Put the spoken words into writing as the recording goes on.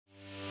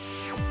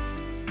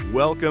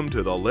Welcome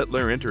to the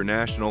Littler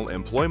International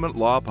Employment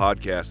Law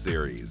Podcast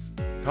Series.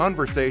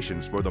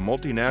 Conversations for the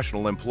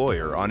multinational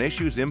employer on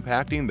issues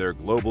impacting their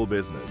global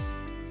business.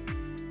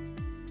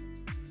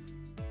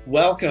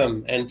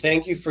 Welcome, and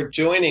thank you for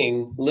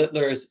joining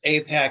Littler's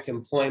APAC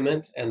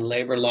Employment and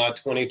Labor Law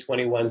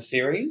 2021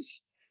 series.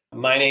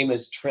 My name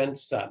is Trent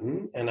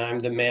Sutton, and I'm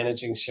the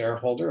managing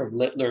shareholder of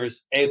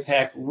Littler's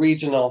APAC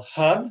Regional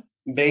Hub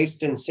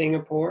based in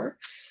Singapore.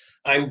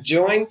 I'm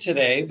joined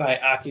today by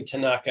Aki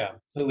Tanaka,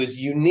 who is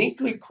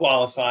uniquely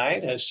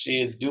qualified as she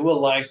is dual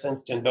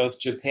licensed in both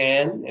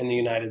Japan and the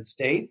United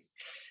States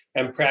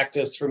and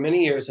practiced for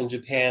many years in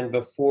Japan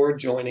before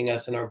joining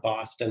us in our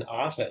Boston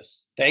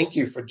office. Thank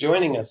you for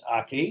joining us,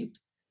 Aki.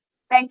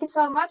 Thank you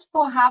so much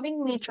for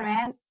having me,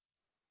 Trent.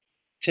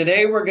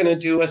 Today, we're going to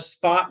do a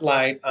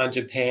spotlight on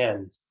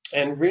Japan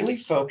and really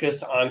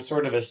focus on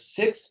sort of a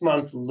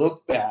 6-month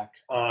look back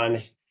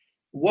on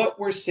what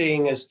we're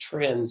seeing as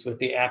trends with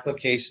the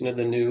application of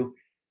the new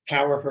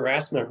power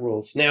harassment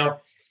rules.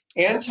 Now,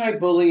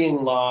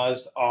 anti-bullying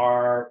laws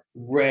are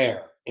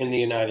rare in the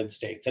United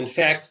States. In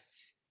fact,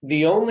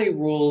 the only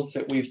rules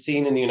that we've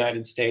seen in the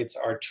United States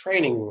are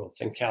training rules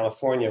in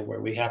California,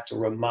 where we have to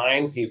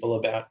remind people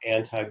about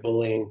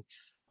anti-bullying,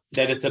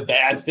 that it's a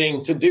bad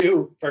thing to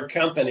do for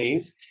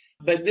companies.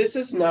 But this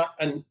is not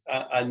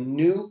a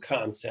new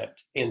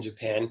concept in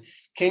Japan.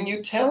 Can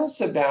you tell us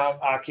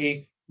about,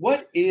 Aki,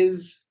 what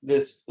is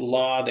this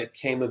law that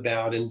came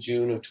about in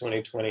June of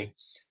 2020,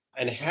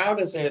 and how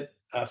does it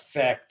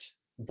affect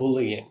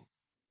bullying?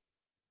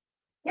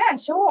 Yeah,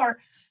 sure.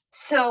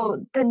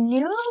 So the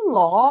new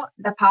law,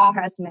 the power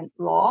harassment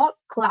law,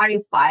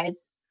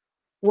 clarifies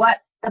what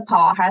the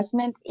power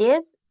harassment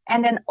is,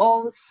 and then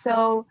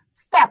also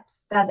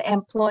steps that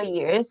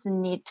employers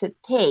need to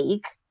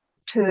take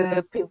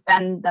to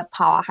prevent the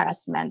power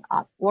harassment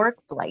at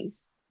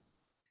workplace.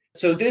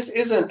 So this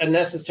isn't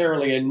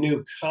necessarily a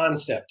new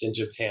concept in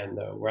Japan,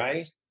 though,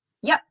 right?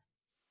 Yep.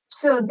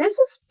 So this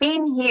has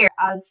been here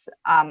as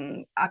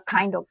a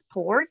kind of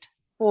tort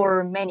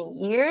for many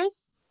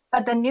years,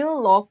 but the new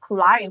law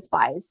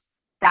clarifies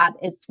that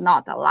it's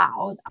not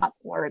allowed at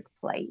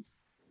workplace,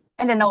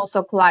 and then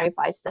also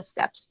clarifies the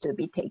steps to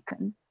be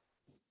taken.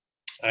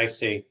 I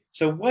see.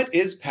 So what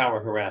is power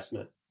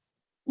harassment?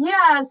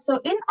 Yeah, so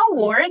in a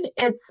word,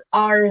 it's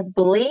our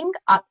bullying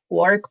at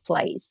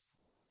workplace.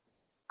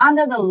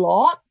 Under the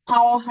law,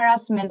 power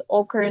harassment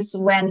occurs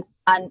when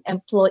an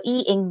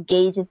employee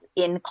engages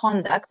in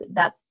conduct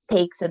that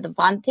takes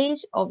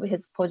advantage of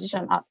his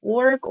position at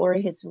work or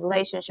his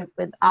relationship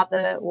with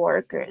other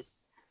workers.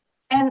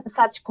 And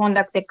such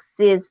conduct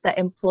exceeds the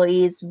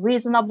employee's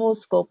reasonable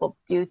scope of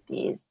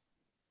duties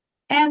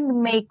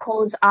and may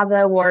cause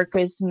other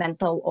workers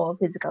mental or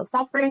physical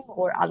suffering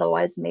or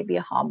otherwise may be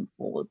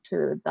harmful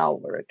to the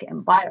work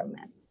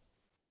environment.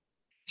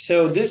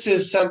 So this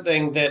is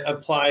something that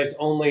applies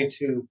only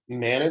to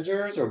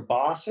managers or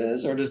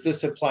bosses, or does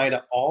this apply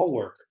to all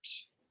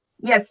workers?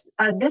 Yes,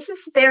 this is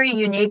a very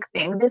unique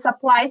thing. This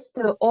applies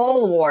to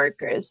all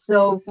workers.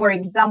 So, for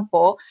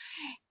example,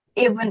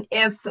 even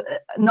if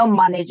no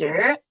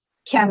manager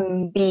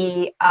can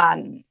be a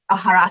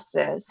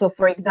harasser. So,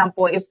 for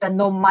example, if the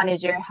no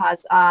manager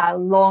has a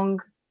long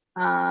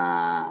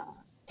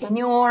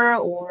tenure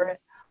or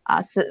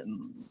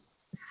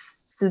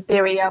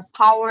superior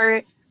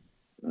power,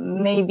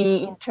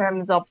 maybe in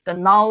terms of the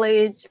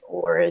knowledge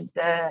or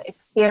the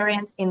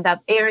experience in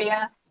that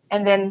area,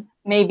 and then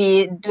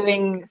maybe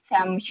doing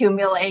some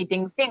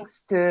humiliating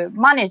things to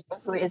manager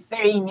who is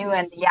very new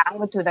and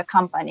young to the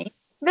company,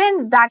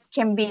 then that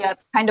can be a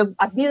kind of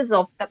abuse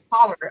of the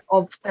power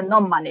of the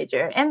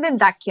non-manager, and then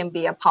that can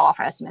be a power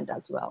harassment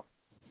as well.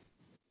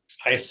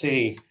 I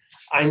see.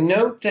 I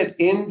note that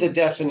in the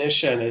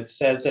definition, it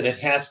says that it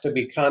has to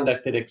be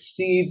conduct that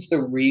exceeds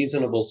the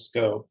reasonable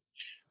scope.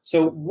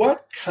 So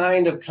what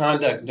kind of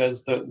conduct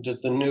does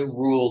the new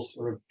rule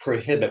sort of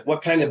prohibit?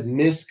 What kind of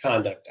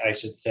misconduct, I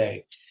should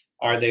say,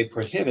 are they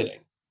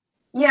prohibiting?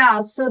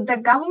 Yeah, so the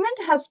government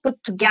has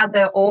put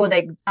together all the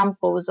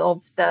examples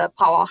of the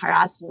power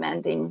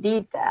harassment in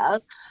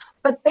detail,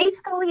 but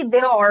basically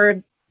there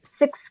are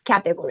 6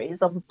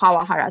 categories of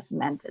power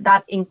harassment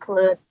that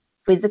include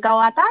physical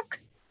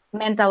attack,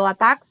 mental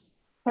attacks,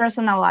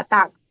 personal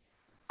attacks,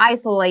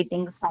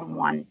 isolating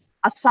someone,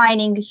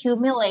 assigning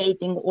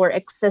humiliating or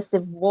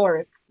excessive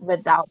work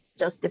without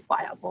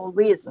justifiable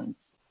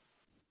reasons.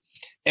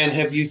 And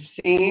have you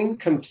seen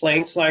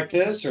complaints like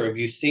this, or have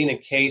you seen a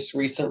case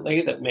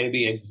recently that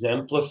maybe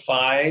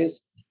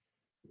exemplifies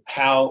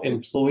how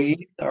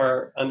employees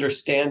are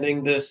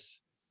understanding this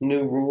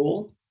new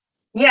rule?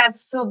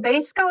 Yes, so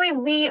basically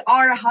we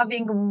are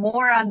having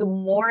more and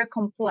more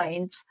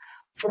complaints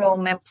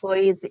from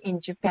employees in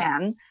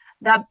Japan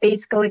that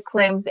basically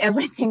claims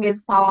everything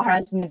is power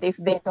harassment if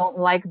they don't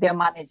like their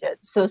managers.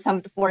 So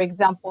for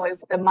example, if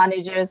the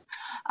managers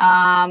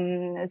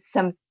has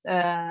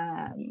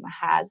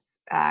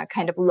a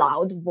kind of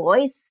loud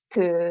voice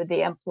to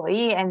the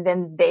employee, and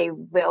then they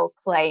will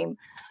claim,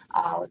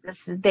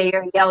 they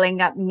are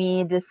yelling at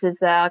me, this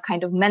is a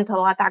kind of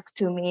mental attack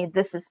to me,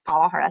 this is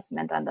power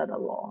harassment under the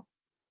law.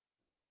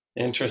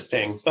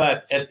 Interesting.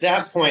 But at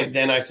that point,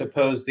 then I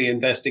suppose the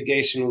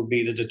investigation would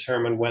be to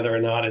determine whether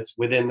or not it's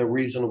within the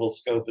reasonable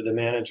scope of the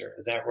manager.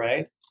 Is that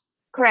right?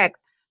 Correct.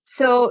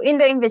 So in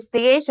the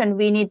investigation,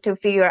 we need to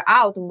figure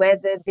out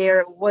whether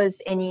there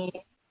was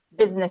any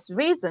business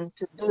reason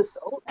to do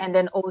so. And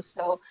then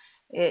also,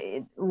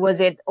 was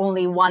it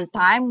only one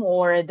time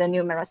or the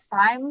numerous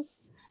times?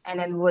 And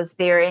then was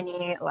there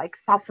any like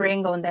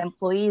suffering on the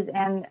employees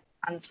and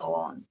so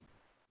on?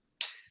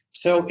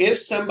 So if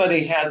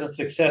somebody has a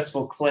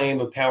successful claim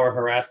of power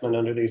harassment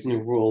under these new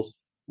rules,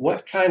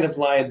 what kind of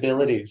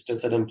liabilities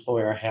does an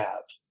employer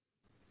have?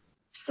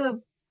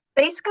 So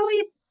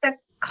basically, the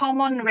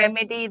common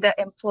remedy the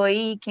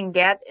employee can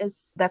get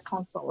is the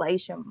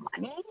consolation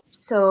money.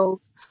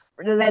 So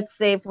let's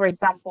say, for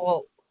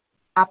example,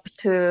 up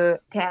to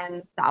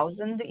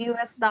 10,000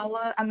 US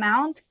dollar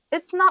amount.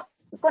 It's not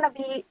going to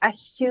be a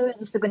huge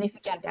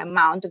significant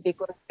amount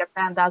because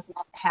Japan does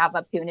not have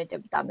a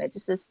punitive damage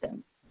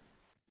system.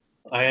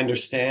 I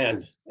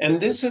understand.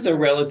 And this is a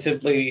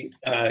relatively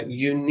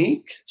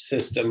unique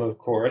system, of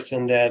course,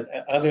 in that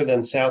other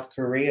than South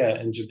Korea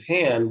and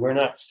Japan, we're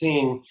not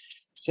seeing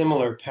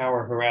similar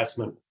power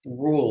harassment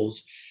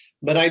rules.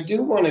 But I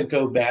do want to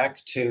go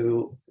back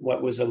to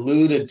what was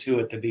alluded to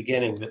at the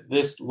beginning, that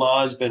this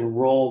law has been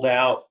rolled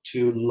out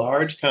to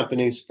large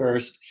companies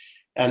first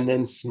and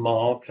then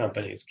small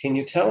companies. Can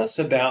you tell us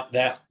about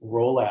that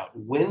rollout?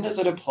 When does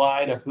it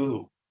apply to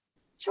who?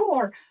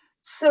 Sure.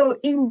 So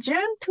in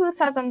June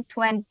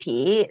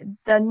 2020,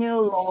 the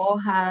new law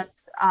has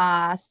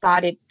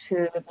started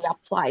to be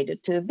applied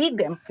to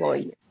big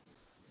employers.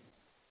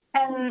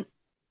 And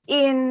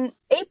in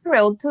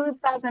April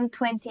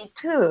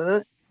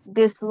 2022,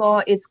 this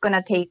law is going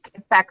to take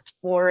effect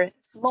for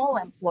small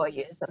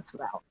employers as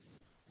well.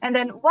 And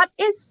then what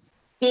is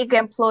big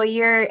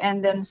employer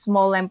and then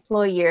small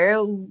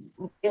employer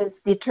is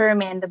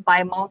determined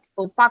by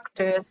multiple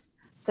factors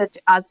such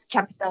as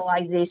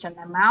capitalization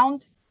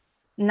amount,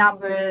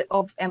 number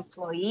of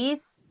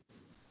employees,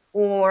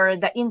 or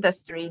the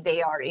industry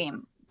they are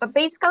in. But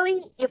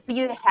basically, if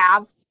you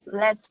have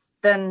less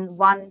than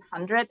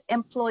 100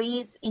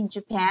 employees in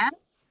Japan,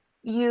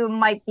 you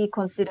might be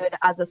considered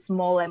as a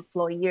small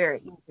employer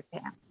in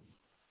Japan.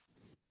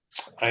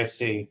 I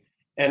see.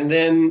 And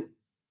then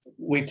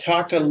we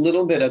talked a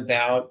little bit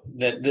about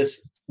that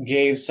this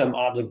gave some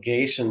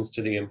obligations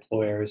to the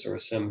employers or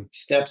some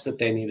steps that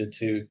they needed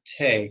to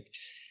take.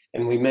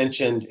 And we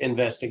mentioned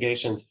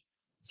investigations.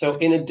 So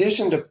in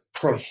addition to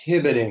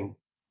prohibiting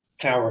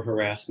power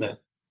harassment,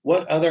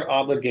 what other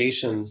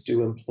obligations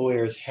do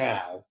employers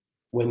have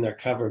when they're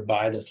covered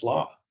by this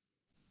law?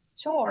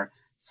 Sure.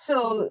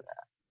 So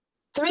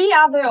 3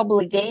 other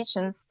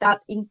obligations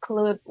that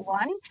include: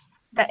 one,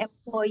 the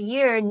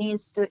employer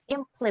needs to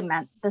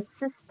implement the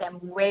system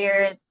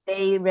where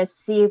they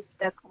receive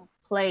the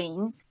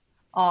complaint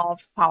of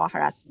power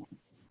harassment.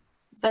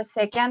 The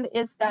second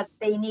is that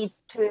they need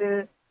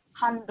to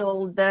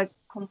handle the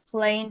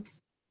complaint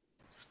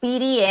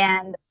speedy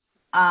and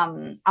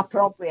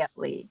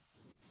appropriately.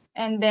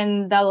 And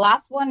then the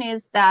last one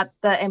is that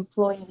the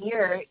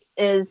employer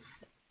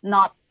is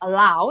not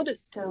allowed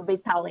to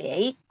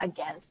retaliate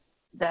against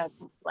the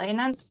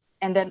complainant.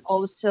 And then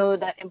also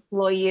the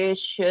employer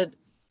should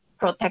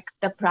protect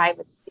the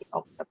privacy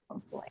of the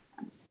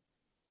complainant.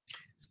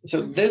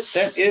 So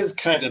that is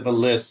kind of a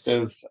list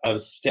of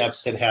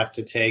steps that have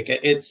to take.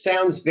 It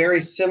sounds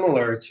very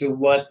similar to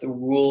what the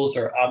rules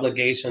or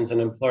obligations an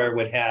employer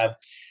would have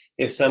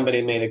if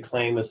somebody made a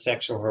claim of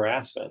sexual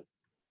harassment.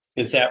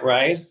 Is that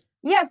right?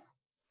 Yes,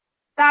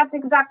 that's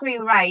exactly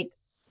right.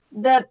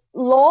 The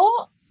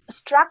law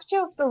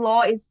structure of the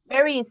law is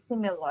very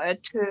similar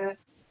to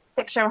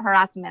sexual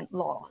harassment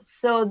law.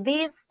 So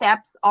these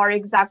steps are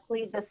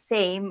exactly the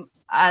same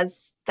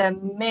as the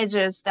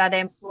measures that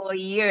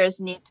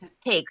employers need to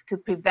take to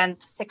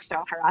prevent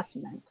sexual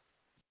harassment.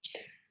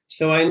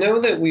 So I know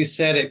that we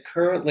said it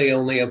currently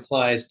only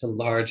applies to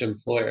large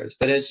employers,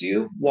 but as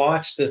you've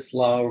watched this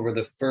law over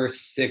the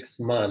first 6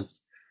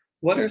 months,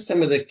 what are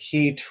some of the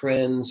key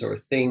trends or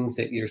things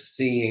that you're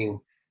seeing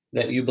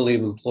that you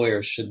believe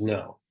employers should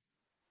know?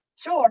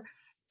 Sure.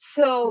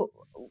 So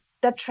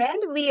the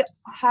trend we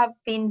have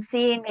been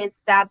seeing is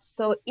that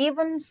so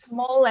even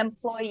small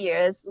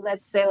employers,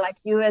 let's say like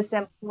US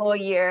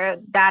employer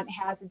that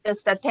has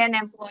just 10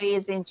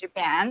 employees in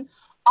Japan,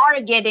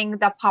 are getting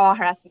the power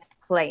harassment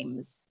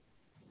claims.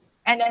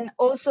 And then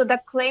also the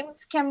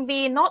claims can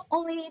be not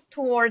only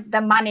toward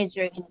the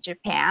manager in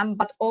Japan,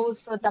 but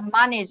also the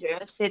manager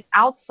sit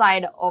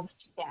outside of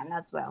Japan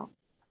as well.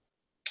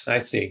 I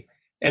see.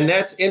 And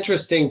that's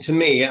interesting to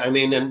me. I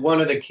mean, and one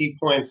of the key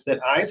points that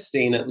I've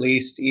seen, at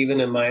least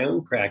even in my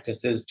own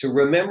practice, is to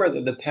remember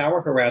that the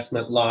power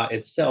harassment law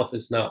itself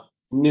is not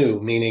new,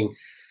 meaning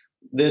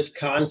this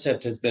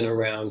concept has been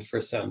around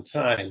for some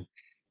time.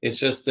 It's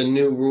just the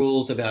new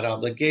rules about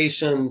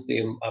obligations,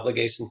 the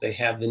obligations they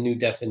have, the new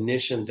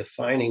definition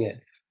defining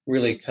it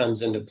really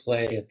comes into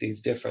play at these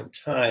different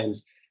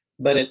times.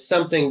 But it's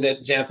something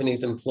that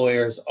Japanese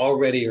employers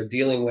already are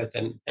dealing with,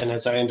 and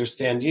as I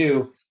understand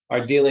you,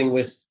 are dealing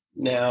with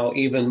now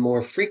even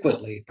more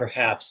frequently,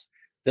 perhaps,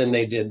 than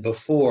they did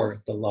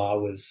before the law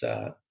was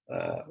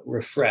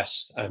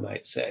refreshed, I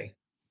might say.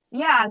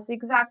 Yes,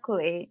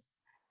 exactly.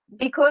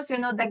 Because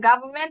the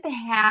government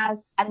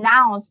has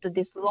announced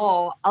this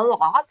law a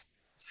lot,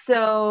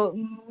 so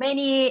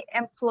many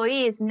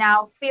employees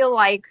now feel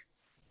like,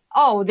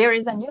 oh, there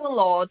is a new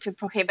law to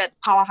prohibit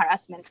power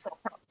harassment, so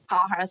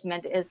power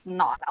harassment is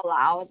not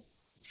allowed,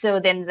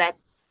 so then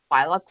let's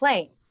file a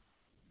claim.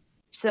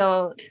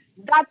 So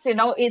that's,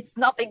 it's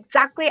not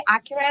exactly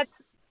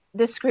accurate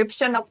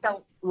description of the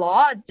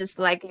law, just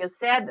like you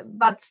said,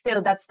 but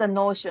still that's the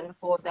notion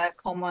for the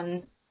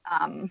common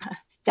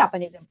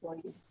Japanese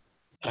employees.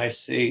 I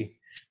see.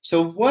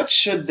 So what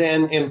should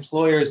then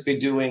employers be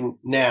doing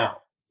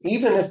now?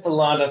 Even if the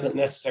law doesn't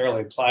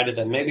necessarily apply to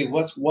them, maybe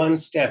what's one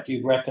step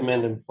you'd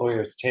recommend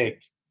employers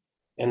take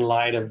in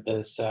light of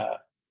this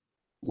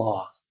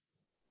law?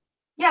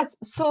 Yes,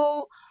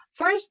 so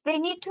first they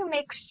need to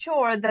make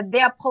sure that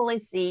their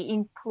policy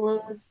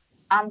includes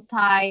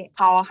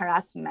anti-power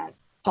harassment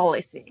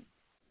policy.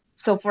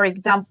 So for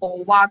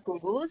example, work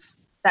rules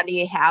that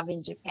you have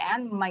in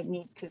Japan might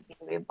need to be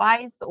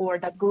revised, or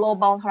the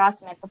global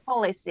harassment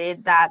policy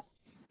that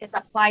is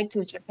applied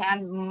to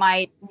Japan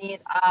might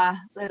need a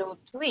little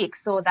tweak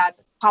so that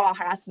power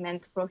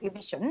harassment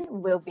prohibition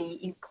will be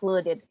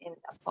included in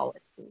the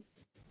policy.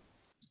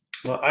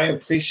 Well, I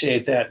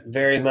appreciate that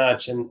very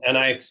much. And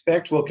I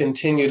expect we'll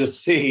continue to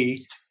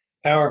see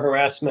power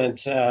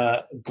harassment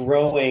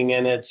growing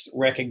in its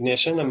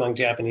recognition among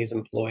Japanese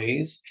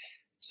employees.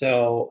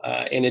 So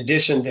in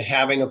addition to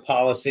having a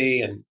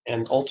policy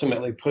and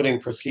ultimately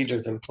putting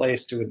procedures in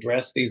place to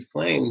address these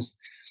claims,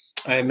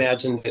 I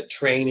imagine that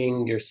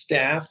training your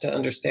staff to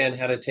understand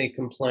how to take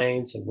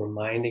complaints and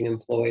reminding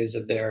employees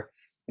of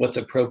what's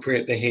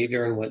appropriate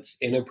behavior and what's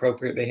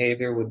inappropriate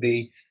behavior would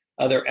be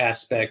other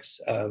aspects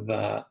of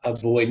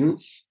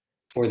avoidance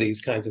for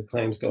these kinds of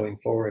claims going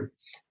forward.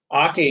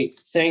 Aki,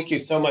 thank you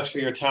so much for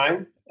your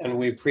time, and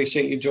we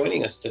appreciate you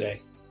joining us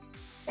today.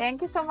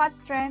 Thank you so much,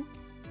 Trent.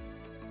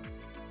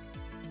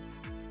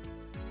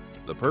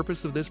 The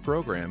purpose of this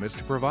program is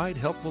to provide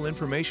helpful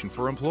information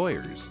for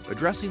employers,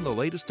 addressing the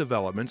latest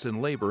developments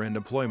in labor and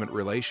employment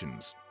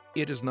relations.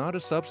 It is not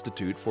a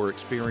substitute for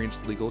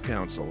experienced legal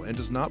counsel and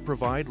does not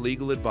provide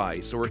legal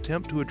advice or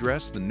attempt to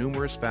address the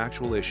numerous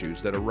factual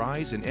issues that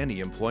arise in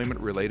any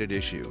employment-related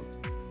issue.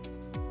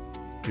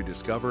 To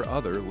discover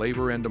other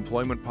labor and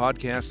employment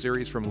podcast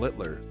series from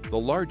Littler, the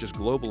largest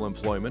global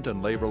employment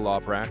and labor law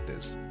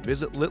practice,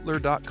 visit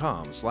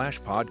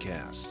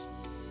littler.com/podcasts.